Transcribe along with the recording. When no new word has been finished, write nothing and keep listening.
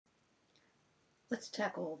Let's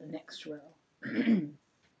tackle the next row.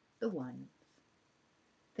 The ones.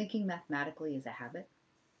 Thinking mathematically is a habit?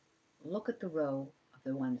 Look at the row of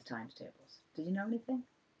the ones times tables. Did you know anything?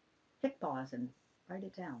 Hit pause and write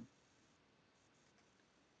it down.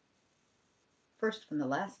 First, from the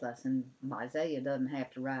last lesson, Isaiah doesn't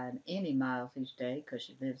have to ride any miles each day because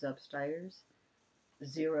she lives upstairs.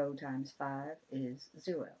 0 times 5 is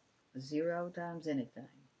 0. 0 times anything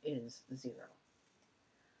is 0.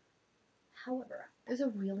 However, there's a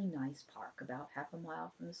really nice park about half a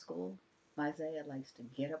mile from the school. Isaiah likes to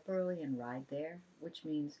get up early and ride there, which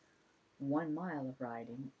means 1 mile of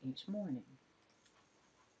riding each morning.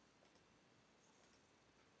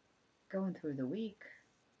 Going through the week,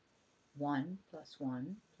 1 plus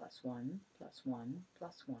 1 plus 1 plus 1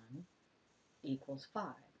 plus 1 equals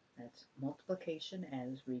 5. That's multiplication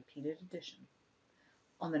as repeated addition.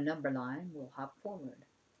 On the number line, we'll hop forward.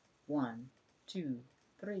 1, 2,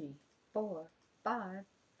 3, 4, 5.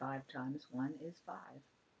 5 times 1 is 5.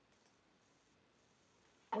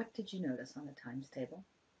 What did you notice on the times table?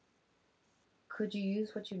 Could you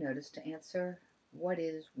use what you noticed to answer what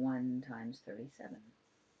is 1 times 37?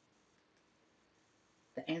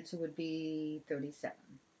 The answer would be 37.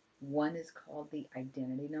 1 is called the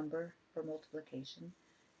identity number for multiplication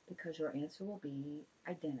because your answer will be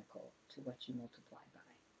identical to what you multiply by.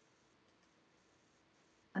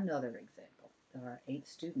 Another example, there are 8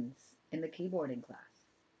 students in the keyboarding class.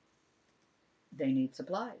 They need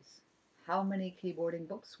supplies. How many keyboarding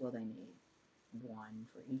books will they need? 1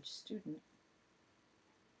 for each student.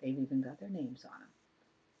 They've even got their names on them.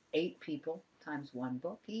 8 people times 1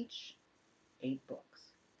 book each, 8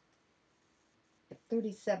 books. If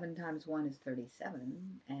 37 times 1 is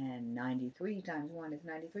 37 and 93 times 1 is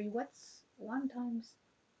 93, what's 1 times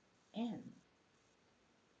n?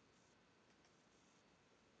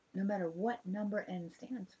 No matter what number n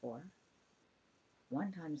stands for,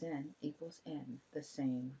 1 times n equals n, the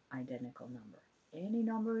same identical number. Any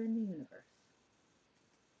number in the universe.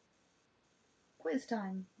 Quiz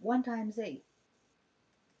time. 1 times 8.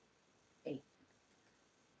 8.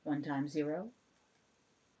 1 times 0.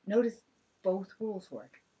 Notice both rules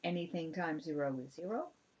work. Anything times 0 is 0.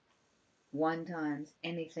 1 times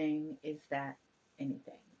anything is that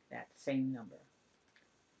anything, that same number.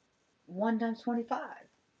 1 times 25.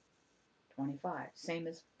 25, same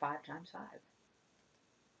as 5 times 5.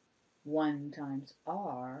 1 times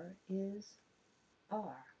r is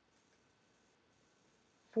r.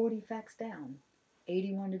 40 facts down.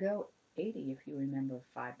 81 to go. 80 if you remember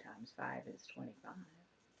 5 times 5 is 25.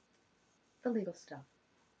 The legal stuff.